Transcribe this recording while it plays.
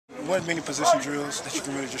wasn't many position drills that you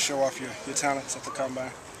can really just show off your talents at the combine.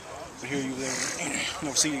 But here you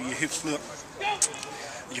were, see your hip flip,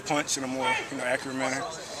 your punch in a more accurate manner,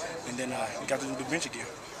 and then you got to do the bench again.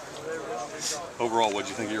 Overall, what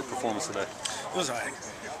did you think of your performance today? It was all right. It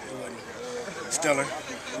wasn't stellar.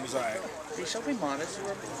 It was all right. You shall be modest. You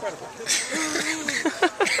were incredible.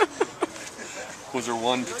 Was there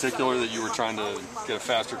one particular that you were trying to get a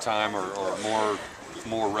faster time or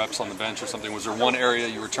more reps on the bench or something? Was there one area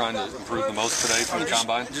you were trying to improve the most today from the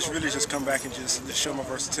combine? Just come back and just show my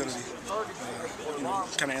versatility.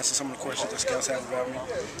 Kind of answer some of the questions that scouts have about me.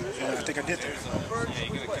 And I think I did that.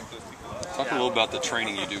 Talk a little about the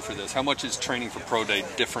training you do for this. How much is training for Pro Day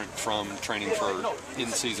different from training for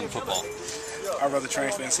in-season football? I'd rather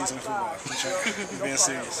train for in-season football than being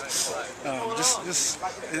serious.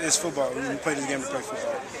 It's football. We play this game to play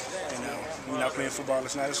football. When we're not playing football,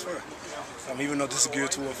 it's not as fun. Even though this is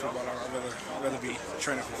geared toward football, I'd rather be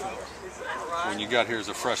training for football. When you got here as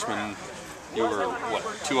a freshman, you were,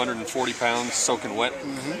 240 pounds, soaking wet?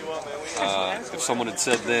 Mm-hmm. If someone had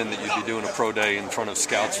said then that you'd be doing a pro day in front of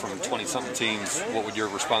scouts from 20-something teams, what would your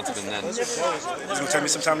response have been then? It's going to take me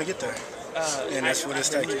some time to get there, and that's what it's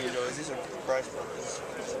taking.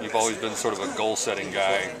 You've always been sort of a goal-setting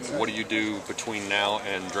guy. What do you do between now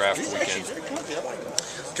and draft weekend?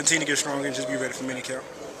 Continue to get stronger and just be ready for minicamp.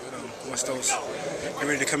 Once those get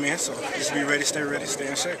ready to come in, so just be ready, stay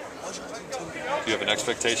in shape. Do you have an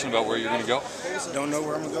expectation about where you're going to go? Don't know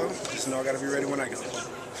where I'm going to go. Just know I got to be ready when I go.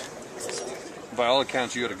 By all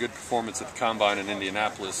accounts, you had a good performance at the Combine in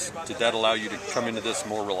Indianapolis. Did that allow you to come into this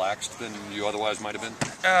more relaxed than you otherwise might have been?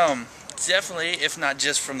 Definitely, if not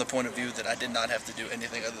just from the point of view that I did not have to do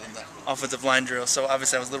anything other than the offensive line drill. So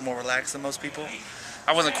obviously I was a little more relaxed than most people.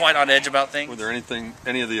 I wasn't quite on edge about things. Were there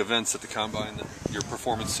any of the events at the Combine that your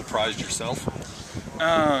performance surprised yourself?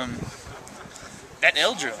 That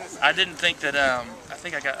L drill. I didn't think that, I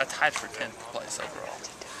think I tied for 10th place overall.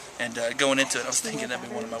 And going into it, I was thinking that'd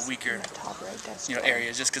be one of my weaker,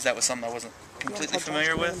 areas, just because that was something I wasn't completely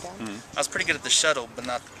familiar with. I was pretty good at the shuttle, but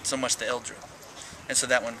not so much the L drill. And so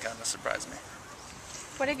that one kind of surprised me.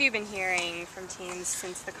 What have you been hearing from teams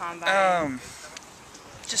since the Combine?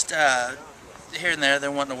 Just here and there,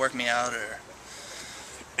 they're wanting to work me out, or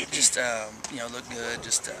just look good. We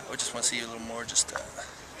just want to see you a little more.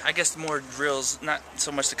 I guess more drills, not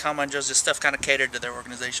so much the Combine drills, just stuff kind of catered to their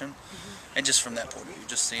organization, and just from that point of view,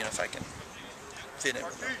 just seeing if I can fit in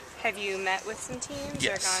with them. Have you met with some teams?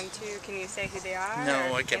 Yes. Or gone to? Can you say who they are?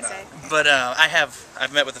 No, I cannot. But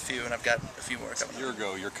I've met with a few, and I've got a few more coming. A year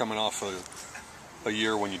ago, you're coming off a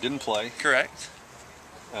year when you didn't play. Correct.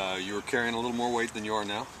 You were carrying a little more weight than you are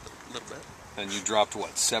now. A little bit. And you dropped,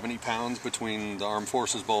 70 pounds between the Armed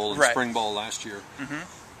Forces Bowl and Right. Spring Bowl last year.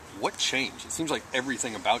 Mm-hmm. What changed? It seems like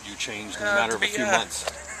everything about you changed in a matter of a few months.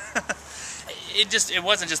 It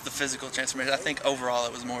wasn't just the physical transformation. I think overall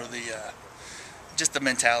it was more the just the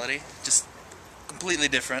mentality, just completely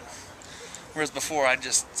different. Whereas before I'd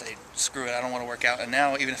just say, screw it, I don't want to work out. And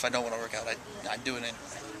now, even if I don't want to work out, I do it anyway.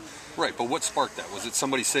 Right, but what sparked that? Was it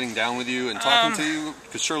somebody sitting down with you and talking to you?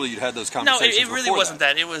 Because surely you'd had those conversations. No, it really wasn't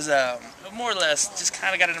that. It was more or less just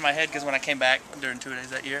kind of got into my head, because when I came back during 2 days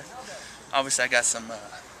that year, obviously I got some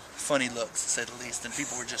funny looks, to say the least, and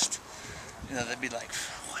people were just, they'd be like,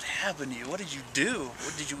 what happened to you? What did you do?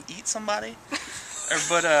 Did you eat somebody?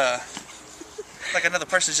 But like another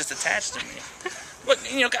person's just attached to me. But,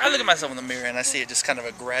 I look at myself in the mirror and I see it just kind of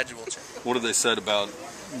a gradual change. What have they said about,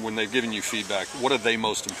 when they've given you feedback, what are they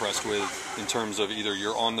most impressed with in terms of either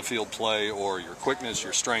your on-the-field play or your quickness,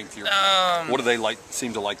 your strength? What do they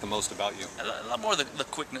seem to like the most about you? A lot more the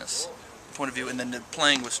quickness point of view, and then the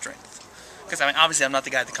playing with strength. Because, obviously I'm not the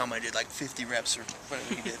guy at the Combine who did like 50 reps or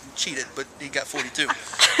whatever he did. Cheated, but he got 42.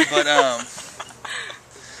 But,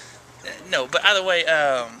 no, but either way,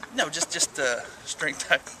 no, just strength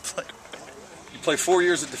type of play. You play 4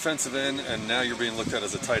 years at defensive end, and now you're being looked at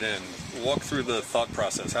as a tight end. Walk through the thought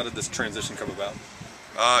process. How did this transition come about?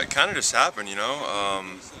 It kind of just happened,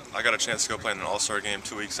 I got a chance to go play in an all-star game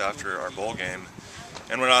 2 weeks after our bowl game.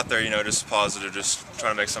 And went out there, just positive, just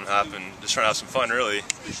trying to make something happen, just trying to have some fun, really.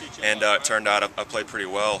 And it turned out I played pretty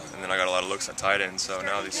well, and then I got a lot of looks at tight end, so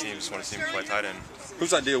now these teams want to see me play tight end.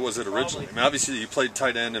 Whose idea was it originally? Obviously you played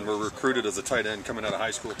tight end and were recruited as a tight end coming out of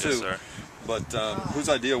high school, too. Yes, sir. But whose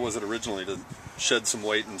idea was it originally to shed some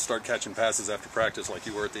weight and start catching passes after practice like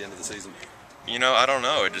you were at the end of the season? I don't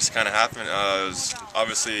know. It just kind of happened.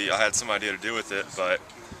 Obviously, I had some idea to do with it, but,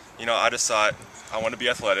 I just thought I wanted to be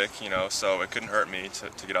athletic, so it couldn't hurt me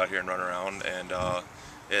to get out here and run around, and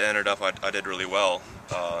it ended up I did really well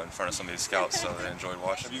in front of some of these scouts, so they enjoyed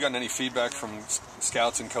watching. Have you gotten any feedback from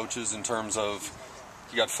scouts and coaches in terms of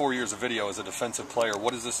You got 4 years of video as a defensive player.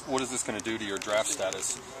 What is this going to do to your draft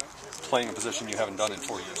status, playing a position you haven't done in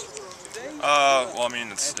 4 years? Well, I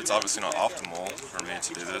mean, it's obviously not optimal for me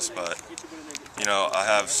to do this, but you know, I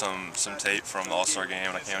have some tape from the All-Star game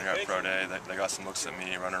when I came in here at Pro Day. They got some looks at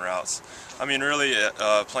me running routes. I mean, really,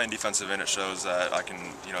 playing defensive end, it shows that I can,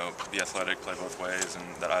 you know, be athletic, play both ways,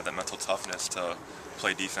 and that I have that mental toughness to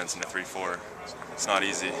play defense in a 3-4. It's not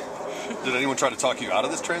easy. Did anyone try to talk you out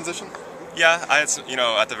of this transition? Yeah, I had some, you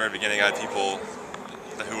know, at the very beginning, I had people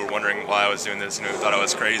who were wondering why I was doing this and who thought I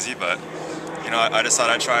was crazy, but you know, I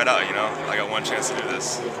decided I'd try it out. You know, I got one chance to do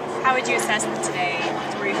this. How would you assess them today?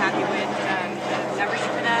 Were you happy with the numbers you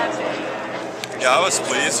put up? Yeah, I was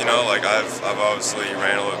pleased. You know, like I've obviously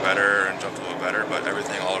ran a little bit better and jumped a little better, but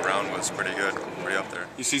everything all around was pretty good, pretty up there.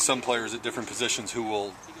 You see some players at different positions who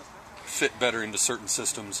will fit better into certain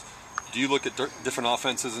systems. Do you look at different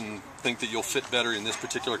offenses and think that you'll fit better in this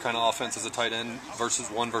particular kind of offense as a tight end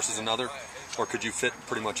versus another, or could you fit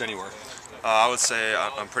pretty much anywhere? I would say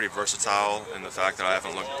I'm pretty versatile in the fact that I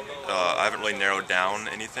haven't really narrowed down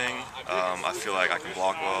anything. I feel like I can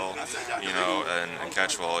block well, you know, and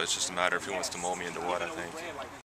catch well. It's just a matter of who wants to mold me into what, I think.